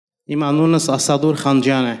إيمانونس أصادور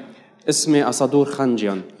خانجيان. اسمي أصادور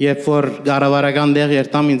خانجيان. يفور غاراوارغان دير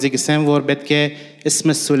يرتام إنزيك سين فور بتك اسم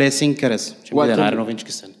الثلاثين كرس.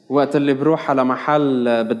 وقت اللي بروح على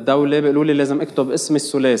محل بالدولة بيقولوا لي لازم اكتب اسم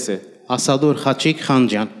الثلاثي. أصادور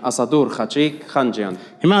خانجيان. أصادور خانجيان.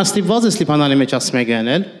 هما استيفاز استيفان على ميج اسمه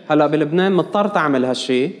جانل. هلا بلبنان مضطر تعمل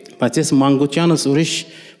هالشيء. بس مانغوتيانس وريش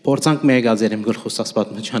بورتانك ميجا زيرم كل خصاصات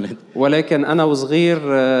مجانين. ولكن أنا وصغير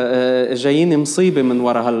جاييني مصيبة من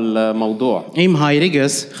وراء هالموضوع. إيم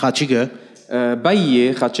هايريجس خاتشيجا.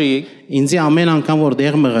 بيي خاتشيج. إنزي عمين عن كم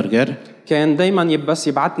ورديغ مغرغر. كان دايما يبس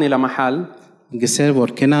يبعتني لمحل. جسر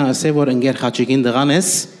وركنا سيفور إنجير خاتشيجين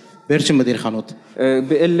دغانس. بيرش مدير خانوت.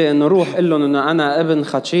 بيقول لي إنه روح قل لهم إنه أنا ابن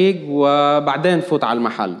خاتشيج وبعدين فوت على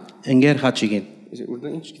المحل. إنجير خاتشيجين.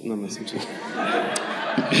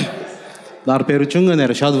 دار بيروتشونغ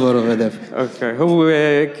نرشاد ورو هدف. أوكي هو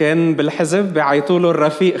كان بالحزب بيعيطوا له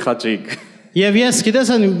الرفيق خاتشيج. يفيس كده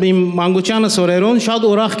سن مانغوتشان سوريرون شاد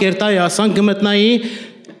أوراخ كرتا يا سان كمتناي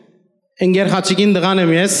إنجير خاتشيجين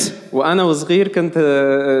دغانم يس. وأنا وصغير كنت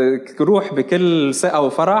روح بكل ثقة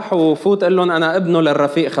وفرح وفوت قل لهم أنا ابنه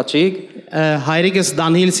للرفيق خاتشيج. هايريكس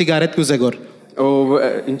دانهيل سيجارت كوزاغور.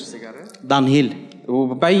 إنش سيجارة؟ دانهيل.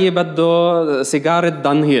 وبيي بده سيجارة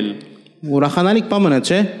دانهيل. وراخنالك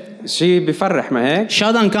بامنتشة. شيء بفرح ما هيك؟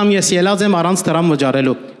 شادان كام يسيلازم أرانس ترام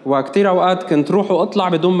مجارلو. وكتير أوقات كنت روح وأطلع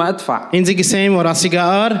بدون ما أدفع. إنزي قسم ورا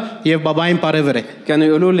سيجار يف باباين باريفري. كانوا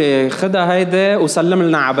يقولوا لي خدها هيدا وسلم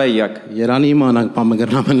لنا عبايك. يراني ما أنا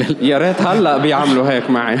بامجرنا منل. يا ريت هلا بيعملوا هيك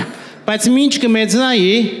معي. بس مينش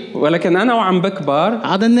كميزناي. ولكن أنا وعم بكبر.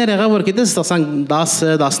 هذا النير غور كده استسان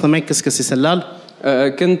داس نمكس كسي سلال.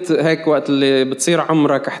 كنت هيك وقت اللي بتصير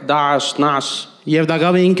عمرك 11 12. يبدأ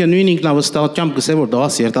قابل إنك نوينك ناوستاو كم كسبور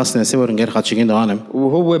دواسير تاسن سبور إنجر خاتشيجين دوانم.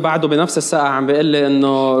 وهو بعده بنفس الساعة عم بيقول لي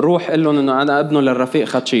إنه روح قل لهم إنه أنا ابنه للرفيق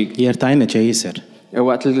خاتشيج. يرتاين تجيسر.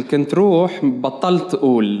 وقت اللي كنت روح بطلت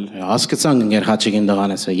أقول. أسكت سان إنجر خاتشيجين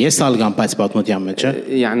دوانم يسال جام بايس بات متيامتش.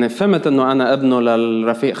 يعني فهمت إنه أنا ابنه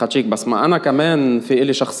للرفيق خاتشيج بس ما أنا كمان في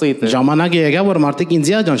إلي شخصيتي. جامانا جي جابور مارتك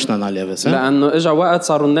إنزيا جانشنا عليه بس. لأنه إجا وقت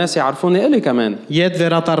صاروا الناس يعرفوني إلي كمان. يد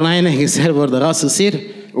فيرا ترناين يسير بردغاس يصير.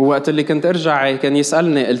 ووقت اللي كنت ارجع كان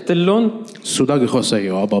يسالني قلت لهم سوداغي خوسي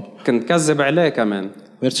يا باب كنت كذب عليه كمان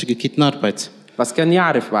برشك كيتنار بايت بس كان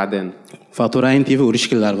يعرف بعدين فاتوره انتي في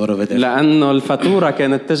ورشكلار برو بدر لانه الفاتوره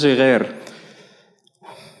كانت تجي غير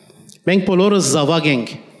بنك بولورس زافاغينج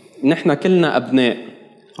نحن كلنا ابناء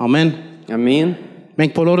امين امين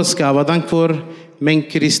بنك بولورس كابادانك فور من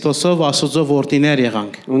كريستوسوف أصدق ورتينر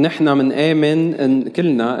يغانك. ونحن من آمن إن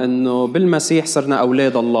كلنا إنه بالمسيح صرنا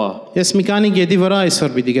أولاد الله. يسمي كاني جدي وراي صار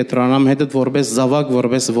بدي كترانم هدت فوربس زواج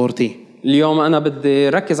فوربس فورتي. اليوم أنا بدي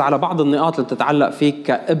ركز على بعض النقاط اللي تتعلق فيك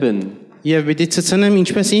كابن. بدي تتسنى من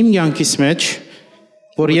بس إيم جان كسمتش.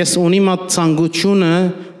 وريس أوني ما تسانغوتشونا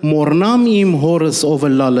مورنام إيم هورس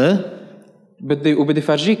أوفلاله. وبدي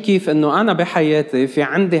فرجيك كيف انه انا بحياتي في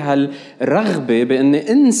عندي هالرغبه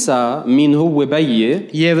باني انسى مين هو بيي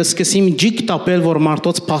يفس كسيم جيك تابل فور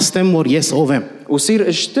مارتوت باستم ور يس اوفم وصير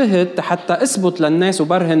اجتهد حتى اثبت للناس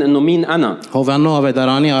وبرهن انه مين انا هوفانو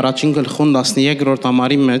افدراني اراتشينك الخون داسني يجرور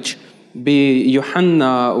تماري مج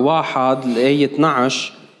بيوحنا 1 الآية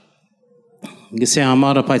 12 جسي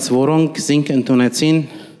عمارة بايتس فورونك زينك انتوناتين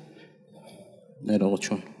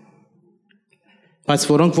نروغتشون Բայց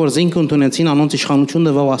որոնք որ զինք ընդունեցին անոնց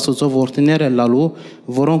իշխանությունը Աստծո որդիներ լալու,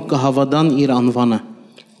 որոնք կհավատան իր անվանը.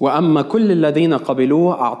 وأما كل الذين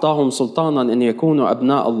قبلوه أعطاهم سلطانا أن يكونوا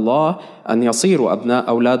أبناء الله أن يصيروا أبناء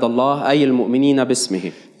أولاد الله أي المؤمنين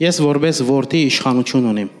باسمه. Ես որպես որդի իշխանություն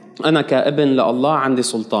ունեմ. أنا كابن لله عندي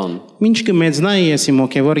سلطان. Ինչ կմեծնայի ես իմ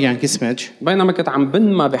հոգևոր կյանքից մեջ. بينما كنت عم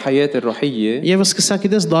بنما بحياتي الروحية. Եվ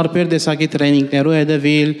սկսակիցս դարբեր տեսակի տրեյնինգներով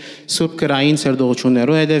հետևել, սուրբ կրային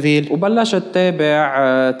սերտողություններով հետևել. وبلشت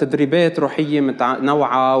تتابع تدريبات روحية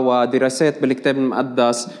متنوعة ودراسات بالكتاب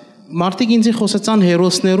المقدس. Մարդիկ ինձ խոսեցան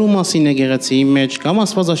հերոսներու մասին եկեղեցի մեջ կամ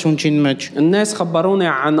Աստվածաշունչին մեջ. الناس خبروني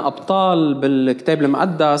عن أبطال بالكتاب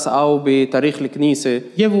المقدس أو بتاريخ الكنيسة.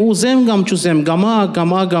 Եվ ուզեմ կամ չուզեմ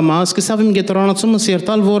գամա սկսավ իմ գետրոնացումը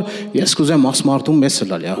սերտալ որ ես կուզեմ ասմարտում մեծ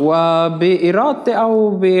լալիա. وبإرادتي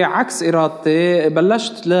أو بعكس إرادتي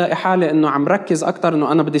بلشت لاقي حالي إنه عم ركز أكتر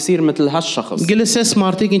إنه أنا بدي صير مثل هالشخص. Գլսես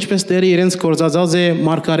մարդիկ ինչպես դերի իրենց կորզածած է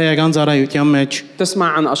մարգարեական ծառայության մեջ. تسمع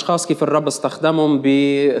عن أشخاص كيف الرب استخدمهم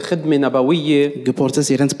بخدمة خدمة نبوية գփորձես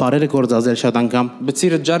իրենց բարերը գործածել շատ անգամ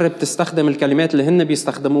بتصير تجرب تستخدم الكلمات اللي هن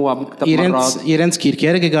بيستخدموها مرات իրենց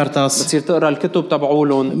քիրքերը կգարտաս بتصير تقرا الكتب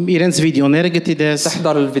تبعولن իրենց վիդեոները գտիդես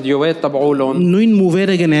تحضر الفيديوهات تبعولن նույն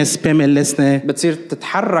մուվերը գնես պեմելեսնե بتصير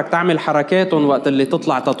تتحرك تعمل حركاتهم وقت اللي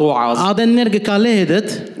تطلع تطوعظ ադեններ գկալե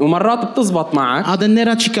հետդ ومرات بتزبط معك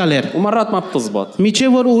ադեններա չկալեր ومرات ما بتزبط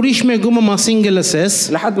միջև որ ուրիշ մեկումը մասին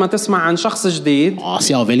գլսես لحد ما تسمع عن شخص جديد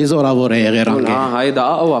ասի ավելի զորավոր է եղեր անգե هيدا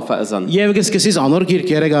اقوى فاذا եւ գսկսես անոր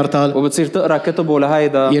քիրքերը գարտալ وبتصير تقرا كتبه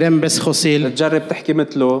لهيدا իրեն պես խոսիլ تجرب تحكي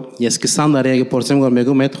مثله ես 20 տարի գփորձեմ որ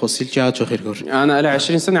մեկում հետ խոսիլ չա չոխիրգոր انا لي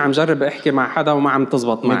 20 سنه عم جرب احكي مع حدا وما عم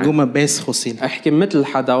تزبط معي մեկումը պես խոսիլ احكي مثل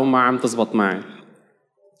حدا وما عم تزبط معي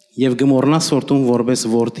եւ գմորնաս որտուն որպես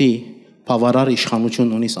որդի բավարար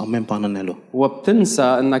իշխանություն ունիս ամեն բան անելու وبتنسى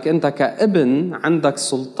انك انت كابن عندك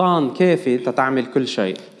سلطان كافي تتعمل كل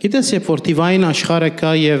شيء գիտես երբ որ դիվայն աշխարհը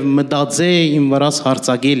կա եւ մտածե իմ վրաս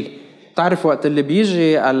հարցագիլ تعرف وقت اللي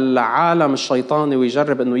بيجي العالم الشيطاني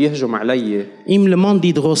ويجرب انه يهجم علي իմ լման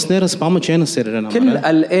դիդրոսներս բամը չեն սերերան كل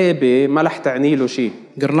القابه ما رح تعني له شيء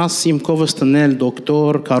գրնաս իմ կովս տնել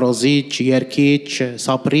դոկտոր, կարոզիչ, երկիչ,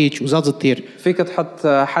 սապրիչ, ուզածտիր فيك تحط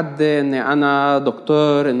حد اني انا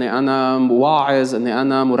دكتور اني انا واعظ اني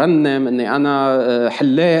انا مرنم اني انا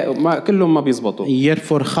حلاق ما كلهم ما بيزبطوا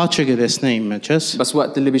երբ որ խաչը գտեսնե իմ մեջս بس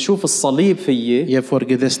وقت اللي بيشوف الصليب فيي երբ որ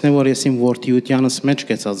գտեսնե որ ես իմ որդիությանս մեջ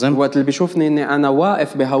կեցած եմ وقت اللي بيشوفني اني انا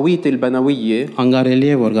واقف بهويتي البنويه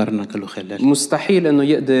անգարելի է որ գարնա գլուխել مستحيل انه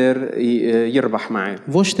يقدر يربح معي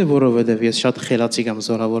ոչ թե որովհետև ես շատ խելացի կամ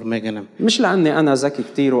զորավոր մեկն եմ مش لاني انا ذكي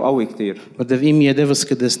كتير وقوي كتير որովհետև իմ յետևս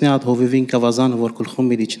կդեսնի այդ հովիվին կավազանը որ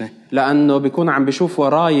գլխում մի դիչնե لانه بيكون عم بيشوف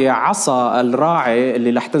وراي عصا الراعي اللي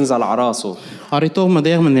رح تنزل على راسه հարիտով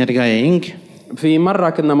մտեղ ներկա էինք في مرة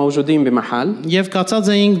كنا موجودين بمحل եւ կացած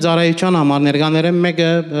էինք ծառայության համար ներկաները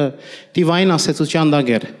մեկը դիվայն ասեցության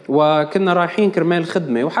դագեր وكنا رايحين كرمال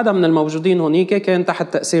خدمة وحدا من الموجودين هونيك كان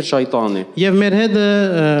تحت تأثير شيطاني եւ մեր հետ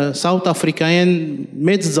South Africa-ին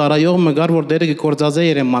մեծ ծառայող մգար որ դերը գործածե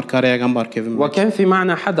իրեն մարգարեական բարգեւի մեջ وكان في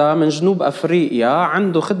معنا حدا من جنوب أفريقيا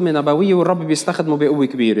عنده خدمة نبوية والرب بيستخدمه بقوة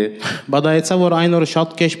كبيرة բադայեցա որ այն օրը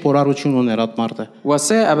շատ քեջ փորարություն ուներ այդ մարդը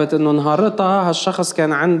وثائبت انه نهارتها هالشخص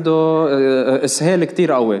كان عنده اسهال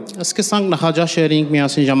كتير قوي սկսանք նախաճաշերինք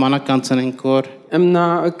միասին ժամանակ կանցնենք որ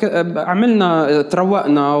عملنا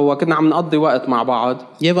تروقنا وكنا عم نقضي وقت مع بعض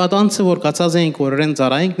եւ ադանցը որ կացած էինք որ իրեն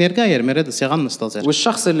ծառայենք ներկա էր մեր հետ սեղան նստած էր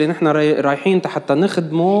والشخص اللي نحن رايحين حتى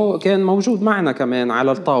نخدمه كان موجود معنا كمان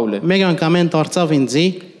على الطاولة մեկ անգամ են դարձավ ինձի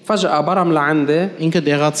فجأة برم لعندي ինքը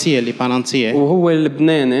դեղացի է լիբանանցի է وهو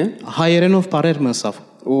لبناني հայերենով բարեր մսավ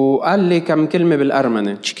وقال لي كم كلمة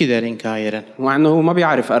بالأرمنة չգիտեր ինքը հայերեն مع انه هو ما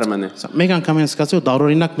بيعرف أرمنة մեկ անգամ են սկացի ու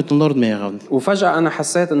դարօրինակ մտնոլորտ մի եղավ وفجأة أنا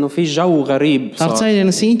حسيت انه في جو غريب դարձա صار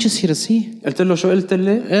իրենս ինչը սիրեցի قلت له شو قلت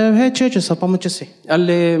لي؟ հե չէ սապամը չսի قال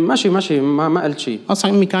لي ماشي ما قلت شيء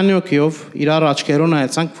ասանք մի քանի օքիով իրար աչքերուն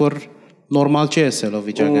այցանք որ نورمال چه اسلو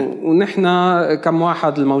فيجاكا ونحن كم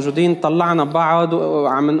واحد الموجودين طلعنا ببعض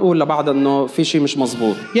وعم نقول لبعض انه في شيء مش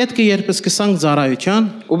مزبوط يتكي يربس كسانك زارايوچان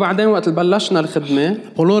وبعدين وقت بلشنا الخدمه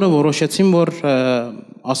բոլորը որոշեցին որ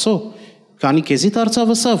ասո քանի քեզի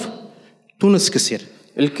դարձավսավ դունս սկսիր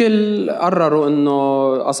الكل قرروا انه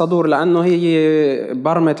اصادور لانه هي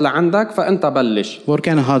برمت لعندك فانت بلش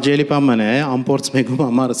وركان هاجيلي بامنه امبورتس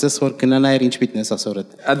ميغو مارسس وركنا ناير انش بيتنس اسورت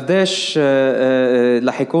قديش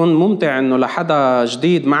رح يكون ممتع انه لحدا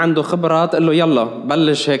جديد ما عنده خبره تقول له يلا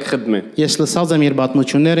بلش هيك خدمه ես լսած եմ իր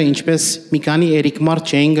պատմությունները ինչպես մի քանի էրիկմար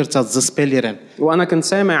չեն գրծած զսպել իրեն وانا كنت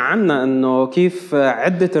سامع عنها انه كيف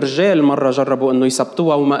عده رجال مره جربوا انه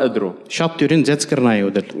يثبتوها وما قدروا շատ դյուրին ձեծ կրնայի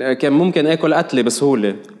ուդել كان ممكن اكل قتله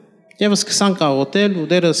بسهوله եւ սկսանք աղոթել ու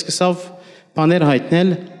դերը սկսավ բաներ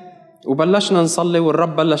հայտնել وبلشنا نصلي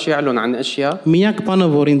والرب بلش يعلن عن اشياء միակ բանը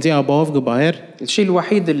որ ինձ ապահով գբահեր الشيء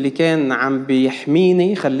الوحيد اللي كان عم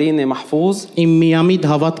بيحميني خليني محفوظ իմ միամիտ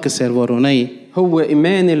հավատքը սեր որ ունեի هو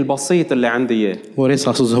ايماني البسيط اللي عندي اياه որ ես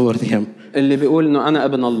ասուզովորդի եմ اللي بيقول انه انا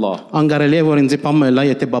ابن الله անգարելի է որ ինձ պամելա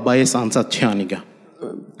եթե բաբայես անցած չի անիգա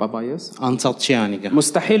بابايس անցած չի անիգա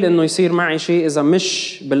مستحيل انه يصير معي شيء اذا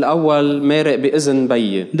مش بالاول مارق باذن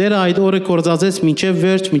بيي դերը այդ օրը կորզածեց մինչև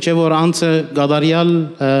վերջ մինչև որ անցը գադարիալ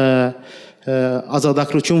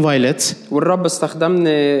ազատագրություն վայելեց والرب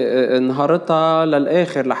استخدمني نهارتها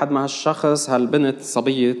للاخر لحد ما هالشخص هالبنت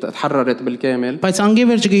صبيه تحررت بالكامل բայց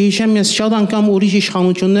անգևերջ գհիշեմ ես շատ անգամ ուրիշ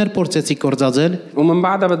իշխանություններ փորձեցի կորզածել ومن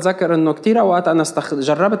بعدها بتذكر انه كثير اوقات انا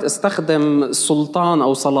جربت استخدم سلطان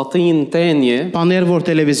او سلاطين تانية բաներ որ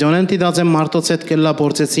տելևիզիոնեն դիտած եմ մարդոց հետ կլա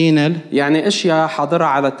փորձեցի ինել يعني اشياء حاضرها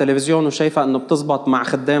على التلفزيون وشايفه انه بتزبط مع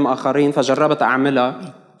خدام اخرين فجربت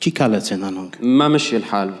اعملها չի կալեցեն անոնք։ ما مشي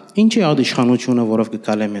الحال. Ինչ է ադի իշխանությունը, որով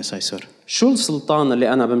կկալեմ ես այսօր։ شو السلطان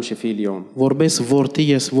اللي أنا بمشي فيه اليوم؟ Որպես որդի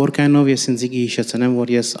ես որքանով ես ինձ հիշեցնեմ, որ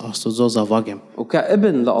ես Աստծո զավակ եմ։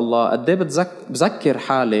 وكابن لله قد ايه بذكر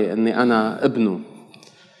حالي اني انا ابنه.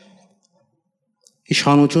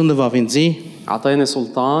 Իշխանություն տվավ ինձի, اعطاني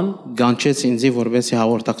سلطان գանչեց ինձի, որպեսզի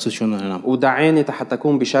հաղորդակցություն ունենամ։ ودعاني حتى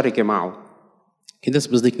اكون بشركه معه. Գիտես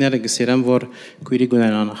բզդիկները գսիրեն, որ քույրի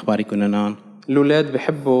գունենան, ախբարի գունենան։ الاولاد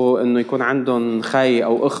بحبوا انه يكون عندهم خي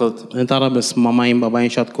او اخت، Ընդառաջ մամային,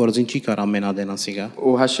 բաբային շատ կորձին չի կար ամեն ադենասիգա։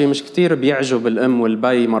 وهالشيء مش كتير بيعجب الام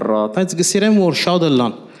والبي مرات، Բայց գսիրեն, որ շատ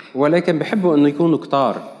լան։ ولكن بحبوا انه يكونوا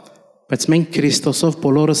كتار. Բայց մենք Քրիստոսով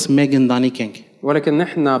բոլորս մեկ ընտանիք ենք։ ولكن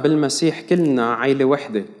نحن بالمسيح كلنا عائله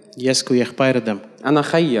وحده. Ես քո եղբայրդ եմ, انا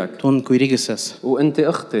خيك տուն քույրիկս ես։ وانت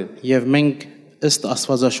اختي، Եվ մենք ըստ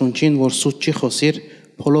Աստվածաշունչին, որ սուտ չի խոսիր,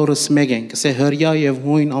 բոլորս մեկ ենք։ Կսե հրյա եւ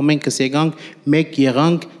հույն ամենքս եկանք, մեկ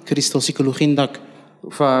եղանք Քրիստոսի գլուխին տակ։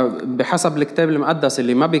 فبحسب الكتاب المقدس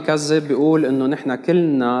اللي ما بيكذب بيقول انه نحن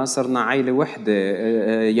كلنا صرنا عائله وحده،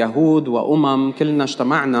 يهود وامم كلنا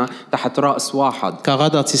اجتمعنا تحت راس واحد.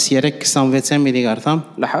 Կաղադացիս 3:26-ին մի դիգարտամ։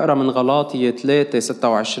 رح اقرا من غلاطية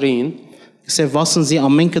 3:26. Կսե վասնզի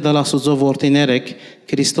ամենքը դալ Աստծո որդիներ եք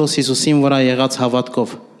Քրիստոս Հիսուսին վրա եղած հավատքով։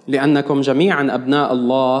 لانكم جميعا ابناء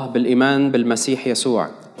الله بالايمان بالمسيح يسوع.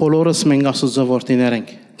 Բոլորս մենք Աստծո որդիներ ենք։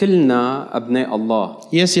 كلنا ابناء الله.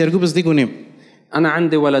 Ես երկու բզդիկ ունիմ։ انا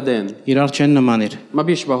عندي ولدين Իրար չեն նմանիր։ ما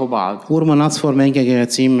بيشبهوا بعض، Որ մնաց որ մենք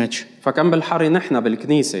եկեղեցի մեջ։ فكم بالحري نحن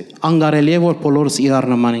بالكنيسة Անգարելի է որ բոլորս իրար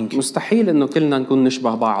նմանենք։ مستحيل انه كلنا نكون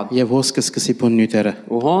نشبه بعض. Եվ հոսքս սկսի փնյութերը։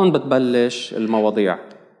 وهون بتبلش المواضيع.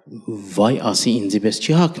 Վայ ասի ինձի պես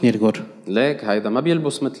չի հակներ գոր։ ليك هيدا ما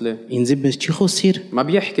بيلبس مثلي، Ինձի պես չի խոսիր։ ما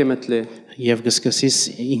بيحكي مثلي، Եվ կսկսիս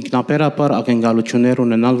ինքնաբերաբար ակնկալություններ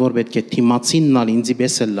ունենալ, որ պետք է թիմացիննալ ինձի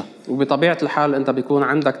պես լա։ وبطبيعة الحال انت بيكون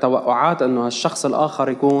عندك توقعات انه هالشخص الاخر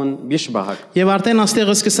يكون بيشبهك. Եվ արդեն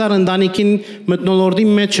աստեղ սկսար ընտանիքին մտնոլորտի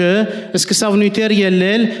մեջը սկսավ նյութեր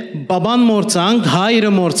ելնել, բաբան մորցանք,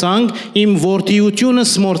 հայրը մորցանք, իմ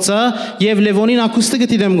որդիությունս մորցա եւ Լևոնին ակուստը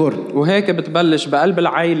գտիդեմ գոր։ وهيك بتبلش بقلب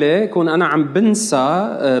العائلة كون انا عم بنسى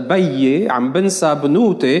بيي، عم بنسى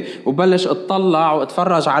بنوتي، وبلش اطلع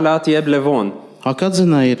واتفرج على تياب ليفون.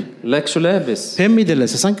 Հակածնայր։ ليك شو لابس؟ Փեմի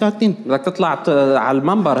դելես, ասան կակնին։ بدك تطلع على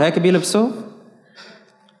المنبر هيك بيلبسوا؟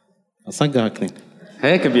 Ասան կակնին։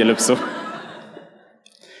 هيك بيلبسوا.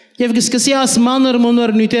 Եվ կսկսի ասմանր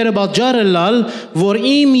մոնոր նյութերը բաժարը լալ, որ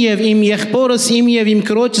իմ եւ իմ եղբորս, իմ եւ իմ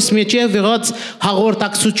քրոջս մեջև եղած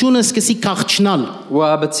հաղորդակցությունը սկսի քաղճնալ։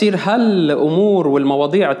 وبتصير هالامور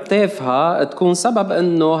والمواضيع التافهه تكون سبب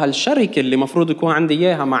انه هالشركه اللي مفروض يكون عندي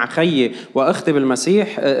اياها مع خيي واختي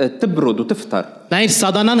بالمسيح تبرد وتفتر. Նայր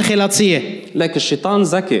սատանան խելացի է, لك الشيطان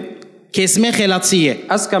ذكي، քեզ մե խելացի է։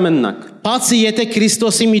 اذكى منك، Բացի եթե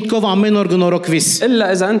Քրիստոսի միտքով ամեն օր գնորոքվիս։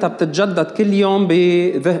 الا اذا انت بتتجدد كل يوم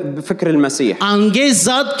بفكر المسيح.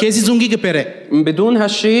 Անգեզად քեզի զունգի կպերե։ بدون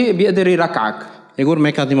هالشيء بيقدر يركعك. Եգոր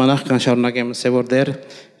մեկ ադիմանախ կան շարունակեմ, ասե որ դեր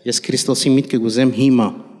ես Քրիստոսի միտքը գուզեմ հիմա։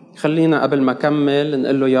 خلينا قبل ما اكمل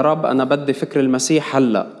نقول له يا رب انا بدي فكر المسيح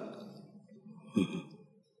هلا.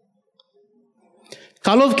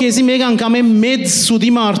 Կալով քեզի մեկ անգամ է մեծ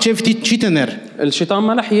սուդիմա արչև չի տներ։ الشيطان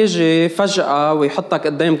ما رح يجي فجأة ويحطك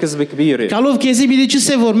قدام كذبة كبيرة. Կալով քեզի պիտի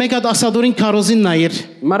չսե որ մեկ հատ ասադորին քարոզին նայր։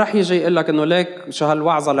 ما رح يجي يقول لك انه ليك شو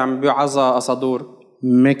هالوعظة اللي عم بيوعظها اصادور.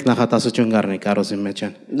 Մեկ նախատասություն կառնի քարոզի մեջ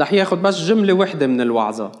են։ رح ياخذ بس جملة وحدة من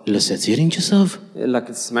الوعظة. Լսեցիր ինչ ասավ։ يقول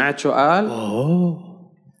لك سمعت شو قال؟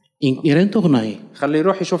 Իրեն թողնայի։ خليه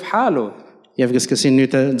يروح يشوف حاله. Եվ գսկսի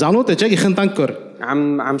նյութը ցանոթ է, չէ՞ խնդանք կոր։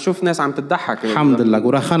 عم شوف ناس عم تضحك. Համդլլա,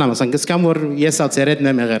 ուրախանամ, ասան գսկամ որ ես ացերետ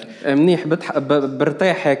նեմ եղեր։ منيح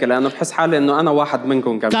برتاح هيك لانه بحس حالي انه انا واحد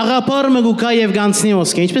منكم كمان. Կաղապար մգուկա եւ գանցնի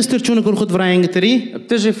ոսկե։ Ինչպես թրջունը գլխուտ վրա են գտրի։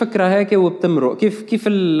 بتجي فكرة هيك وبتمرق، كيف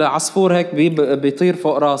العصفور هيك بيطير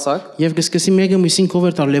فوق راسك. Եվ գսկսի մեկը միսին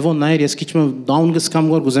կովեր տար Լևոն նայր, ես քիչ դաուն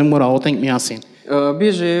գսկամ որ գուզեմ որ աղոթենք միասին։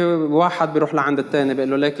 بيجي واحد بيروح لعند الثاني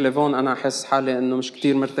بيقول له ليك ليفون انا احس حالي انه مش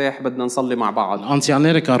كتير مرتاح بدنا نصلي مع بعض.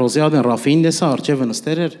 Անցյալները կարոզիադեն Ռաֆին դեսա արջևը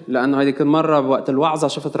նստեր էր لانه هذيك المره بوقت الوعظه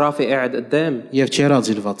شفت رافي قاعد قدام եւ չեր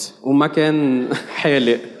ածիլված։ وما كان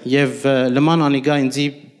حالق. Եվ լման անիգա ինձի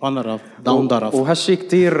բանարավ, դաուն դարավ։ وهالشي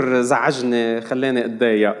كتير زعجني خلاني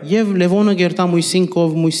اتضايق. Եվ Լևոնը գերտա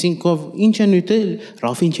մույսինկով ինչ են ուտել,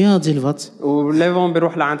 Ռաֆին չի ածիլված։ وليفون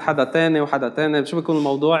بيروح لعند حدا تاني وحدا تاني، شو بيكون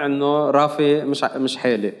الموضوع انه رافي مش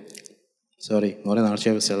حالق. Sorry, նորեն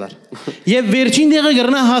արջևը սելար։ Եվ վերջին դեղը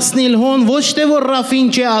գրնա հասնել հոն ոչ թե որ Ռաֆին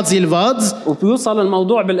չի ածիլված, وبيوصل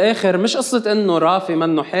الموضوع بالاخر مش قصه انه رافي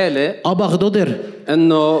منه حالق، աբաղդոդեր։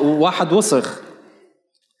 انه واحد وسخ.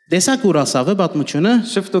 Դեսակ ուրասավը պատմությունը,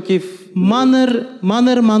 شفتوا كيف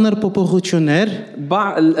մանր փոփոխություններ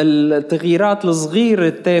التغييرات الصغيرة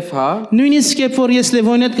التافهة նույնիսկ երբ որ ես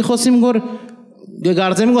Լևոնի հետ կխոսեմ որ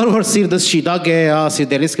գարձեմ որ սիրտս շիտակ է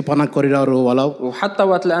սիրտելիս կփանակ կորիրարու վալա وحتى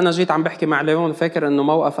وقت اللي انا جيت عم بحكي مع ليون فاكر انه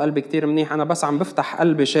موقف قلبي كتير منيح انا بس عم بفتح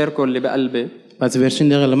قلبي شاركه اللي بقلبي բայց վերջին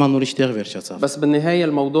դեղը լման ուրիշ դեղ վերջացավ بس بالنهاية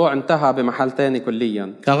الموضوع انتهى بمحل تاني كليا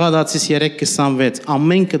Գաղադացիս 3:26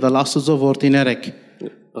 ամենքը դալ Աստծո որդիներ եք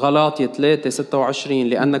غلاطية 3:26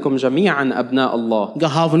 لأنكم جميعا أبناء الله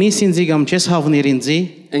գահավնիս ինձի կամ չես հավնիր ինձի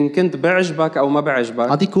إن كنت بعجبك أو ما بعجبك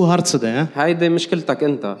ադիկու հարցը դե هيدي مشكلتك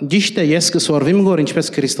أنت ճիշտ է ես կսորվիմ որ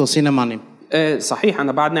ինչպես Քրիստոսի նմանիմ إيه صحيح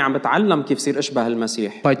أنا بعدني عم بتعلم كيف صير أشبه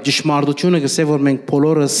المسيح բայց ճշմարտությունը գսե որ մենք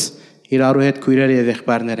բոլորս իրարու հետ քույրեր եւ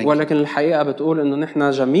եղբայրներ ենք ولكن الحقيقة بتقول إنه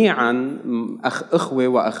نحن جميعا أخوة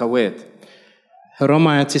وأخوات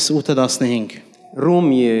Հռոմայացիս 8:15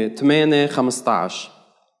 رومية 8:15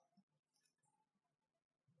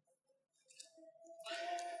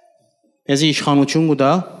 Մեզի իշխանություն կուտա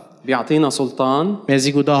بيعطينا سلطان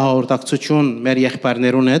մեզի կուտա հաղորդակցություն մեր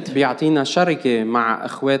եղբայրներուն հետ بيعطينا شركة مع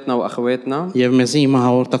أخواتنا وأخواتنا եւ մեզի հիմա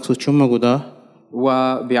հաղորդակցությունը կուտա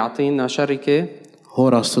وبيعطينا شركة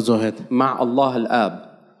հոր Աստծո հետ مع الله الآب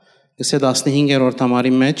Գսե 15-րդ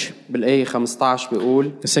համարի մեջ بالآية 15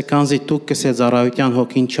 بيقول գսե կանզի դուք գսե ծառայության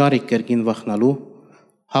հոգին չարիք կրկին վախնալու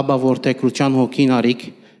հաբա որ տեկրության հոգին արիք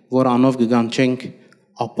որ անով կգանչենք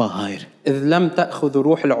ապա հայր إذ لم تأخذوا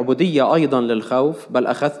روح العبودية أيضا للخوف بل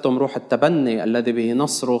أخذتم روح التبني الذي به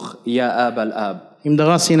نصرخ يا آبا الآب Իմ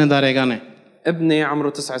դղասինը դարեգան է ابني عمره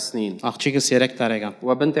 9 سنين աղջիկս 3 տարեկան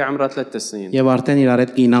وبنتي عمرها 3 سنين եւ արդեն իրար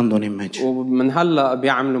հետ գինան դոնի մեջ ومن هلا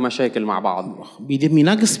بيعملوا مشاكل مع بعض Բիդի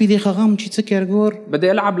մինագս բիդի խաղամ չիցը կերգոր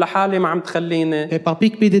بدي ألعب لحالي ما عم تخليني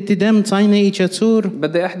Պեպապիկ բիդի դեմ ցայնը իջեցուր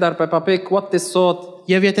بدي أحضر بيبا بيك وطي الصوت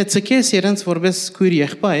եւ եթե ցկես իրենց որպես քույր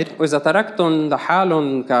եղբայր وإذا تركتهم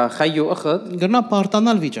لحالهم كخي وأخت գրնա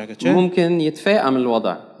պարտանալ վիճակը չէ ممكن يتفاقم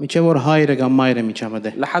الوضع Միջև որ հայրը կամ մայրը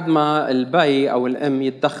միջամդե لحد ما البي أو الأم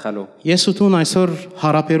يتدخلوا Ես ու տուն այսօր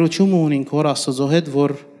հարաբերություն ունենք հոր Աստծո հետ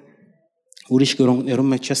որ ուրիշ գրոններում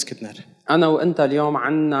մեջ չես գտներ أنا وأنت اليوم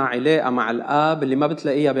عنا علاقة مع الآب اللي ما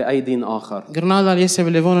بتلاقيها بأي دين آخر Գրնալ ես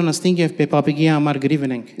եւ Լևոնը նստենք եւ Պեպապիկի համար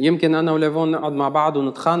գրիվենք يمكن أنا وليفون نقعد مع بعض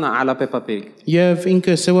ونتخانق على بيبا بيج Եվ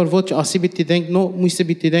ինքը սեոր ոչ ասի պիտի դենք նո մույսը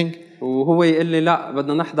պիտի դենք وهو يقول لي لا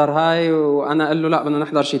بدنا نحضر هاي وأنا أقول له لا بدنا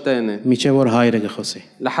نحضر شيء تاني Միջև որ հայրը գխոսի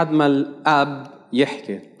لحد ما الآب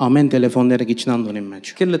يحكي Ամեն տելեֆոնները գիչնան դոնի մեջ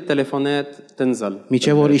كل التليفونات تنزل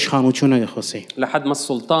Միջև որ իշխանությունը գխոսի لحد ما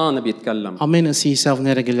السلطان بيتكلم Ամենը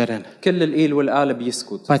հիսավները գլերեն كل القيل والقال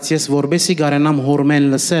بيسكت Բայց ես որբեսի գարենամ հորմեն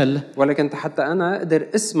լսել ولكن حتى أنا أقدر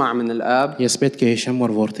أسمع من الآب Ես պետք է հիշեմ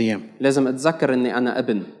որ որդի եմ لازم أتذكر أني أنا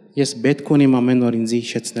ابن Ես պետք ունիմ ամեն օր ինձ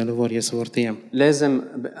հիշեցնելու որ ես որդի եմ لازم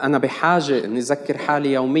أنا بحاجة أني أذكر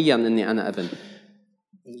حالي يوميا أني أنا ابن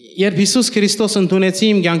Երբ Հիսուս Քրիստոս ընդունեցի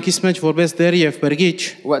իմ կյանքիս մեջ որպես Տեր եւ Բրգիչ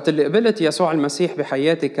وقت اللي قبلت يسوع المسيح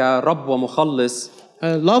بحياتي كرب ومخلص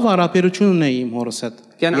լավ հարաբերություն ունեի իմ հորս հետ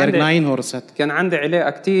երկնային հորս հետ كان عندي علاقة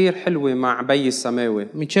كتير حلوة مع بي السماوي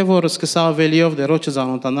Միջև որ սկսա ավելիով դերոջը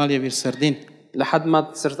զանոթանալ եւ իր սրդին لحد ما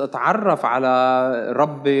صرت أتعرف على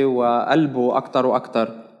ربي وقلبه أكتر وأكتر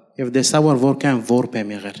եւ դեսա որ որքան որբ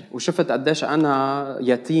եմ եղել وشفت قديش أنا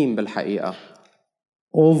يتيم بالحقيقة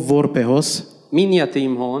ով որբ է հոս مين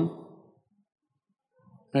يتيم هون؟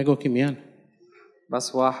 Մեգոքի միան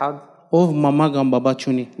بس واحد ով մամա կամ բաբա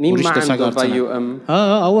չունի مين ما عنده տեսակարծան بي وأم؟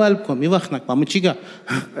 ավալքո մի վախնակ բամը չի գա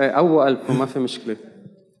أو قلبكم ما في مشكلة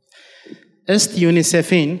ըստ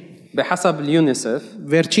UNICEF-ին بحسب اليونيسف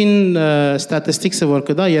վերջին ստատիստիկսը որ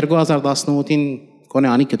կդա 2018-ին կոնե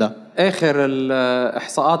անի կդա آخر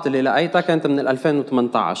الإحصاءات اللي لقيتها كانت من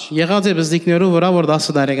 2018 եղած է բզդիկներով վրա որ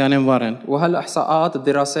 10 տարեկան են վարեն وهالإحصاءات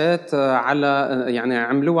الدراسات على يعني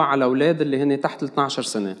عملوها على أولاد اللي هن تحت ال 12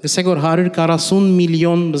 سنة գսեք որ 140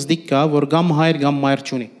 միլիոն բզդիկ կա որ կամ հայր կամ մայր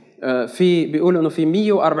չունի في بيقولوا انه في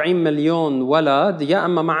 140 مليون ولد يا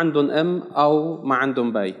اما ما عندهم ام او ما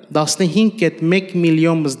عندهم بي 15.1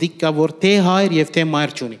 միլիոն բզդիկ կա որ թե հայր եւ թե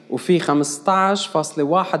մայր չունի وفي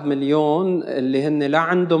 15.1 مليون اللي هن لا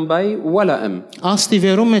عندهم بي ولا ام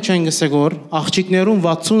աստիվերում մեջ են գսեք որ աղջիկներուն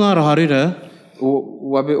 60-100-ը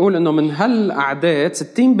وبيقول انه من هالاعداد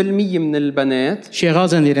 60% من البنات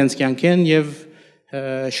շեղած են իրենց կյանքեն եւ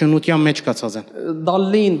շնության մեջ կացած են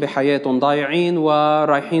ضالين بحياتهم ضايعين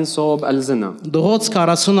ورايحين صوب الزنا դողոց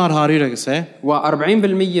 40-100-ը գսե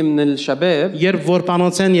و40% من الشباب երբ որ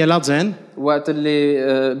պանոցեն ելած են وقت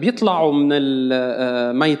اللي بيطلعوا من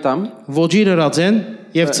الميتم ոջիրը ռած են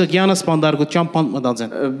եւ ցկյանը սպանդարգության բան մտածեն։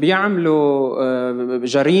 بيعملوا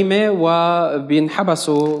جريمة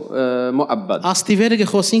وبينحبسوا مؤبد. Աստիվերը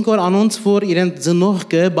գխոսին որ անոնց որ իրեն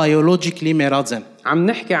ծնողքը biologically մեռած են։ عم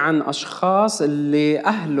نحكي عن أشخاص اللي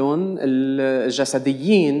أهلهم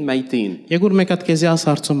الجسديين ميتين. Եգուր մեկ հատ քեզի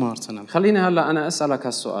ասարցում արցնեմ։ خليني هلا أنا أسألك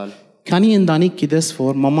هالسؤال. Քանի ընտանիք գիտես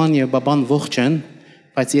որ մաման եւ բաբան ողջ են,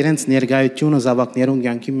 բայց իրենց ներկայությունը զավակներուն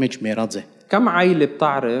կյանքի մեջ մեռած է։ كم عائلة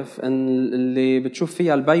بتعرف ان اللي بتشوف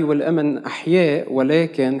فيها البي والأم أحياء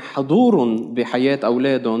ولكن حضورهم بحياة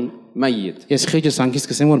أولادهم ميت. Ես խիճս անկից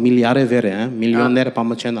կսեմ որ միլիարը վեր է, միլիոնները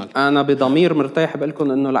պամչենալ։ أنا بضمير مرتاح بقول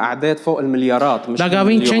لكم إنه الأعداد فوق المليارات مش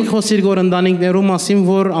Դակավին չենք խոսիր որ ընտանիքներու մասին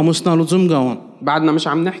որ ամուսնալուծում գան։ بعدنا مش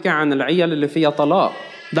عم نحكي عن العيال اللي فيها طلاق.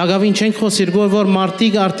 Դակավին չենք խոսիր որ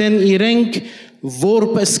մարդիկ արդեն իրենք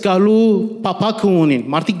որպես կալու պապակ ունին,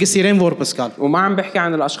 մարդիկ գսիրեն որպես կալ։ وما عم بحكي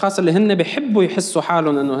عن الأشخاص اللي هن بيحبوا يحسوا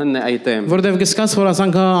حالهم إنه هن أيتام. Որտեվ գսկաս որ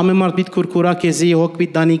ասանք ամեն մարդ պիտ քուրքուրա քեզի, հոգ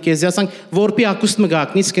պիտ դանի քեզի, ասանք որպի ակուստ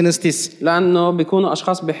մգակնից կնստիս։ لأنه بيكونوا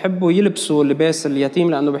أشخاص بيحبوا يلبسوا لباس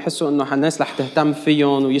اليتيم لأنه بيحسوا إنه الناس رح تهتم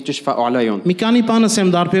فيهم ويتشفقوا عليهم. Մի քանի բանս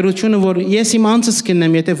եմ դարբերությունը որ ես իմ անձս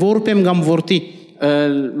կնեմ, եթե որպեմ կամ որտի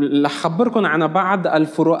رح خبركم عن بعض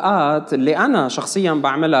الفروقات اللي أنا شخصيا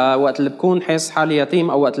بعملها وقت اللي بكون حاسس حالي يتيم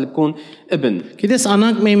أو وقت اللي بكون ابن. Գիտես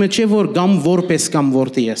անանք մեյմը չէ որ կամ որպես կամ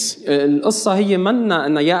որտի ես։ القصة هي منا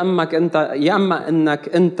إن يا أما إنك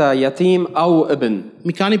أنت يتيم أو ابن.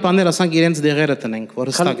 Մի քանի բաներ ասանք իրենց դեղերը տնենք,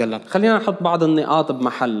 որ հստակ գալան։ خلينا نحط بعض النقاط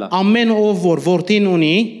بمحلها. Ամեն ով որ որտին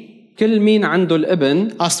ունի, كل مين عنده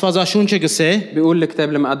الابن Աստվածաշունչը գսե, بيقول الكتاب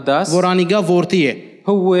المقدس որ անիգա որտի է։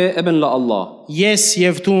 هو ابن لله. Ես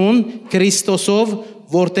եւ դուն Քրիստոսով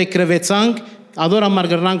որտե կրվեցանք, ադոր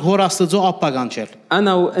ամարգրանք հոր Աստծո ապագանչել։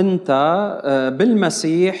 أنا وأنت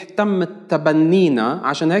بالمسيح تم تبنينا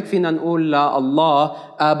عشان هيك فينا نقول لله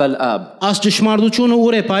آب الآب. Աս ճշմարտությունը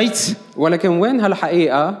ուր է բայց ولكن وين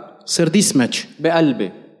هالحقيقة؟ սրդիս մեջ,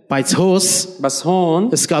 بقلبي. բայց հոս بس هون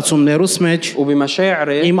սկացումներուս մեջ,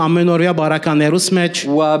 وبمشاعري իմ ամենօրյա բարականերուս մեջ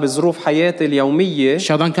وبظروف حياتي اليومية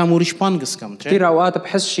շատ անգամ ուրիշ բան գսկամ, չէ՞։ كثير أوقات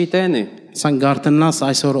بحس شيء تاني. Սան գարտնաս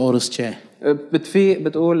այսօր օրս չէ։ بتفيق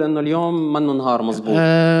بتقول إنه اليوم منه نهار مزبوط.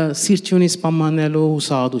 Սիրտյունից պամանելու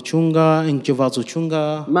հուսահատություն կա, ընկճվածություն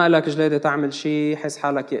կա։ ما لك جلادة تعمل شيء حس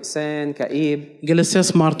حالك يأسان كئيب.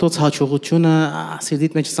 Գլսես մարդոց հաջողությունը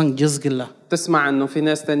սիրտիդ մեջ սան ջզ գլա։ تسمع إنه في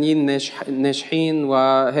ناس تانيين ناجحين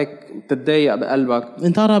وهيك بتتضايق بقلبك.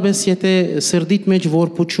 Ընդհանրապես եթե սրդիդ մեջ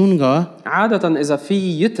որփություն կա, عادة إذا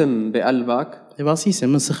في يتم بقلبك դեպասիս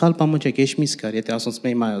եմ սխալ բամոջը քեշմիս կար, եթե ասոնց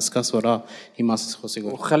մեյմա սկաս որա հիմասից խոսի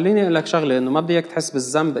գոր։ وخليني أقول لك شغلة إنه ما بدي إياك تحس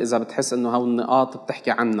بالذنب إذا بتحس إنه هاو النقاط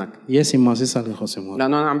بتحكي عنك. Ես հիմասից ալ խոսեմ որ։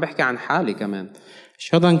 لأنه أنا عم بحكي عن حالي كمان.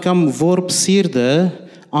 Շատ անգամ որբ սիրտը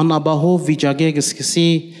անաբահով վիճակե գսկսի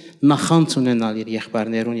նախանց ունենալ իր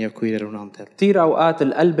եղբայրներուն եւ քույրերուն անտել։ كثير أوقات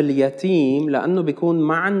القلب اليتيم لأنه بيكون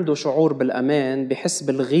ما عنده شعور بالأمان بحس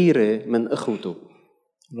بالغيرة من إخوته.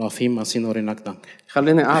 Ռաֆի մասին օրինակ տանք։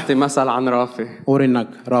 خليني أعطي مثل عن رافي. Օրինակ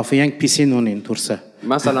Ռաֆիյանք պիսին ունին դուրսը։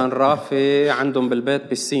 مثلا رافي عندهم بالبيت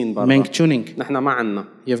بيسين برا. Մենք չունենք نحن ما عنا.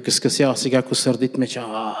 եւ կսկսի ասիգա քու սրդիդ մեջ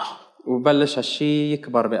وبلش هالشي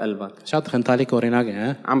يكبر بقلبك. շատ խնդալիք օրինակ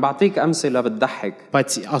է, عم بعطيك أمثلة بتضحك.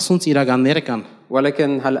 բայց ասոնց իրականները կան։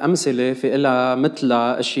 ولكن هالأمثلة في إلها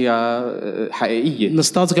مثلها أشياء حقيقية.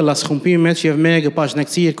 Նստած գլաս խումբի մեջ եւ մեկը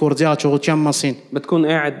պաշնակցի իր կորձի աճողության մասին։ بتكون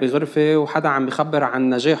قاعد بغرفة وحدا عم بيخبر عن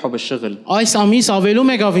نجاحه بالشغل. Այս ամիս ավելում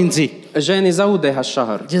եկավ ինձի։ اجاني زودة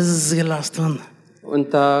هالشهر Ջզ գլաստան։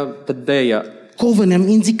 وانت بتتضايق Կովնեմ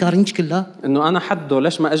ինձի կարինչ կլա։ انه انا حده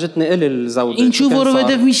ليش ما اجتني الي الزودة. Ինչու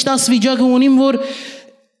որովհետեւ միշտ աս վիճակը ունիմ որ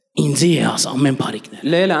ինձի է աս ամեն բարիկներ։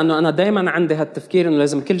 ليه؟ لانه انا دائما عندي هالتفكير انه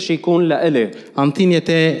لازم كل شيء يكون لإلي. Անտին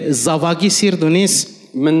եթե զավակի սիրտ ունիս,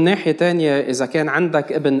 من ناحية تانية اذا كان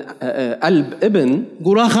عندك ابن قلب ابن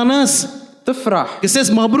գուրախանաս, تفرح գսես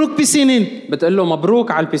մաբրուկ պիսինին, بتقول له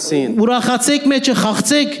مبروك على البيسين. ուրախացեք մեջը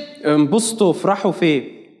խաղցեք, انبسطوا فرحوا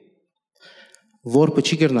فيه. որը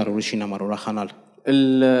չի գերնար ուրիշին համար ուրախանալ։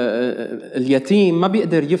 اليتيم ما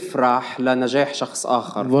بيقدر يفرح لنجاح شخص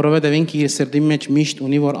آخر. Որովհետև ինքը իր սրտի մեջ միշտ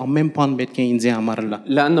ունի որ ամեն բան պետք է ինձ համար լա։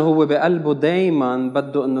 لأنه هو بقلبه دايما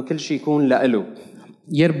بده إنه كل شيء يكون لإله.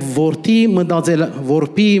 Երբ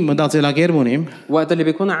որպի մտածելակերպ ունիմ, وقت اللي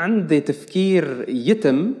بيكون عندي تفكير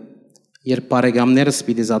يتم երբ բարեկամներս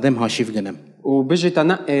պիտի զադեմ հաշիվ գնեմ։ وبيجي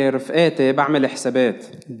تنقي رفقاتي بعمل حسابات.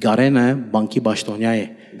 Գարենը բանկի պաշտոնյա է,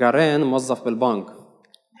 قارين موظف بالبنك.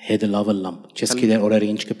 հետ լավը լամ, չես գիտեր օրերը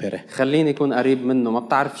ինչ կպերը։ خليني يكون قريب منه، ما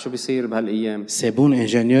بتعرف شو بيصير بهالأيام. Սեբուն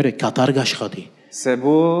ինժեներ է կատար գաշխատի։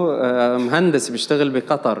 سابوه مهندس بيشتغل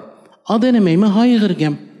بقطر. Ադենը մեմը հայ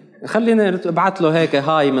ղրգեմ։ خليني ابعث له هيك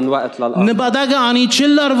هاي من وقت للآخر. Նպատակը անի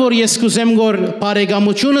չլար որ ես կուզեմ գոր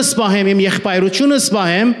բարեկամությունը սպահեմ, իմ եղբայրությունը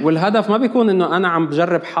սպահեմ, والهدف ما بيكون انه انا عم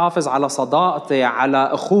بجرب حافظ على صداقتي على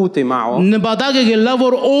اخوتي معه. նպատակը գլա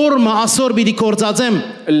որ օրը ասոր պիտի կործածեմ,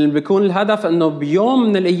 اللي بيكون الهدف انه بيوم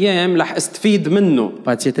من الايام رح استفيد منه.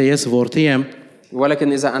 բայց եթե ես որդի եմ,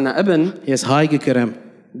 ولكن اذا انا ابن ես հայ կկրեմ,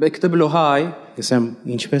 بكتب له هاي، կսեմ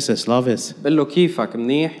ինչպես ես, լավ ես, بقول له كيفك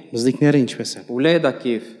منيح، մզդիկները ինչպես են, اولادك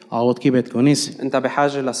كيف، աղոթքի պետք ունիս, انت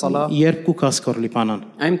بحاجه لصلاه، երկու կասկոր լիպանան,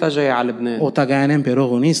 ايمتى جاي على لبنان، օտագայանեն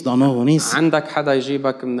բերող ունիս, դանող ունիս, عندك حدا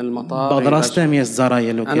يجيبك من المطار، պատրաստ եմ ես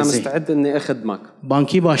ծառայելու انا քեզի, مستعد اني اخدمك،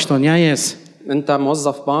 բանկի պաշտոնյա ես, انت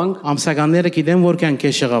موظف بنك، ամսականները գիտեմ որ կան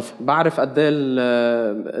քեշ եղավ, بعرف قد ايه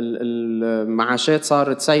المعاشات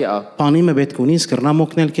صارت سيئه، բանիմը պետք ունիս, կրնամ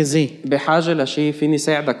օգնել քեզի, بحاجه لشيء فيني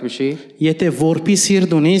ساعدك بشيء، եթե որպի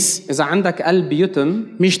սիրտ ունիս, اذا عندك قلب يتم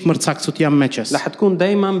միշտ մրցակցության մեջ ես, رح تكون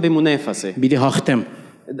دايما بمنافسه، պիտի հաղթեմ,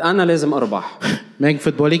 انا لازم اربح. մենք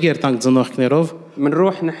ֆուտբոլի գերտանք ծնողքներով,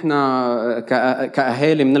 منروح نحن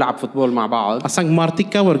كاهالي بنلعب فوتبول مع بعض، ասանք մարդիկ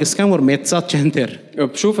կա որ գսկան որ մեծած չեն դեր,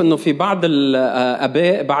 بشوف انه في بعض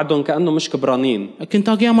الاباء بعدهم كانه مش كبرانين،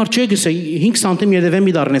 կնտագի համար չէ գսե 5 սանտիմ յետևեմ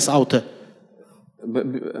մի դառնես աուտը,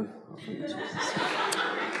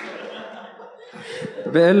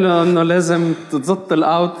 بقول له انه لازم تزط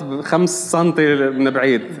الاوت 5 سنتي من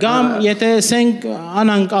بعيد. կամ եթե ասենք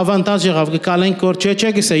անանք ավանտաժ եղավ կկալենք որ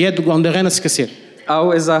չէ գսե յետ գոնդեղենս կսիր,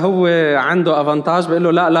 او اذا هو عنده افانتاج بقول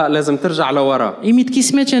له لا لازم ترجع لورا.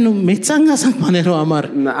 իմիտքիս մեջ են ու մեծանք ասանք բաներով համար,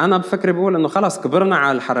 انا بفكر بقول انه خلص كبرنا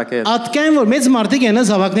على الحركات. ատկային որ մեծ մարդիկ են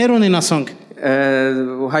զավակներ ունեն ասանք,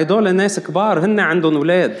 وهيدول الناس كبار هن عندهم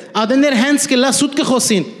اولاد، ադներ հենց կլա սուտ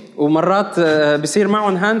կխոսին, ومرات بصير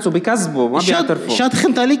معهم هانس وبيكذبوا ما بيعترفوا. շատ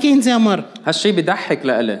խնդալիք է ինձ համար, هالشي بيضحك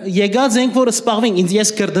لإلي. եկած ենք որ սպաղվենք, ինձ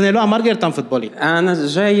ես կրդնելու համար գերտան ֆուտբոլի, انا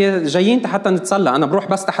جايين حتى نتسلى، انا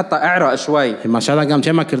بروح بس حتى اعرق شوي، հիմա շատ անգամ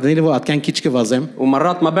չեմ կրդնելու որ ատկան քիչ կվազեմ,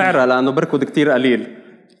 ومرات ما بعرق لانه بركض كتير قليل.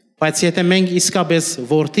 բայց եթե մենք իսկապես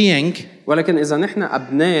որդի ենք, ولكن اذا نحن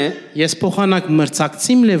ابناء، ես փոխանակ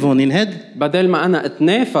մրցակցիմ Լևոնին հետ, بدل ما انا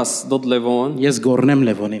اتنافس ضد ليفون ես գորնեմ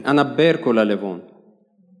Լևոնին, انا بباركه لليفون.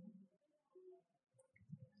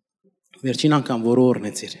 վերջին անգամ որ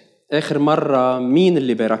օրնեցիր, اخر مره مين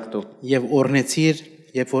اللي باركته եւ օրնեցիր,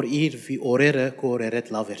 երբ որ իր օրերը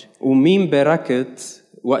կորերետ լավ էր, ومين باركت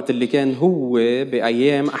وقت اللي كان هو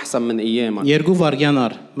بايام احسن من ايامك. երկու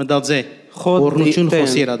վարգյանար մտածե, օրնություն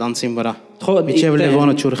խոսիր ադանցին վրա, միջև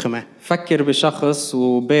Լևոնը ճուրխում է, فكر بشخص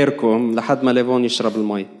وباركه لحد ما ليفون يشرب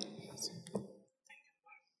المي.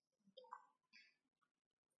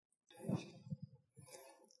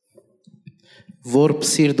 որ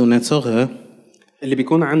սիրտ ունեցողը اللي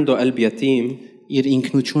بيكون عنده قلب يتيم իր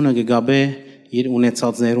ինքնությունը կգաբե իր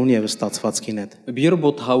ունեցածներուն եւ ստացվածքին հետ,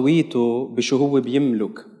 بيربط هويته بشو هو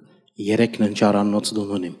بيملك. 3 ննճարանոց դուն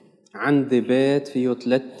ունիմ, عندي بيت فيه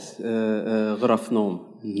 3 غرف نوم،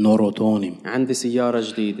 նորոտոնիմ, عندي سيارة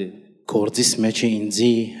جديدة، կորձիս մեջ է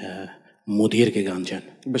ինձի մուդիր կգանջան,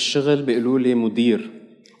 بالشغل بيقولوا لي مدير،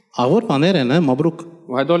 ավոր բաներ են, մաբրուկ,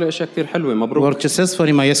 وهدول اشياء كتير حلوة. مبروك. որ չսես որ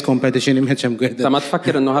հիմա ես կոմպետիշնի մեջ եմ գերդել, ما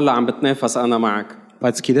تفكر انه هلا عم بتنافس انا معك،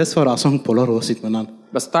 բայց գիտես որ ասոնք բոլոր հոսիտ մնան,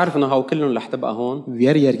 بس بتعرف انه هو كلهم رح تبقى هون.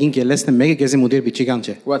 վեր երկին կելեսն մեկը քեզի մուդիր բիչի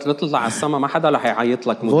կանչե, وقت اللي تطلع على السما ما حدا رح يعيط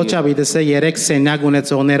لك ոչ مدير، աբիդեսը 3 սենյակ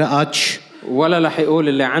ունեցողները աչ, ولا رح يقول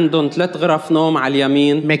اللي عندهم 3 غرف نوم على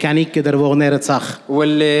اليمين մեքանիկ կդրվողները ցախ,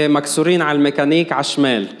 واللي مكسورين على الميكانيك على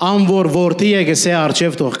الشمال، անոր որդի է գսե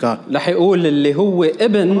արչև թող կա, رح يقول اللي هو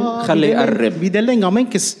ابن خليه يقرب، բիդելեն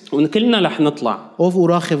ամենքս, وكلنا رح نطلع. ով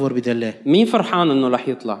ուրախ է որ բիդելե, مين فرحان انه رح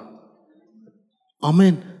يطلع؟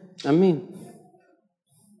 ամեն, امين.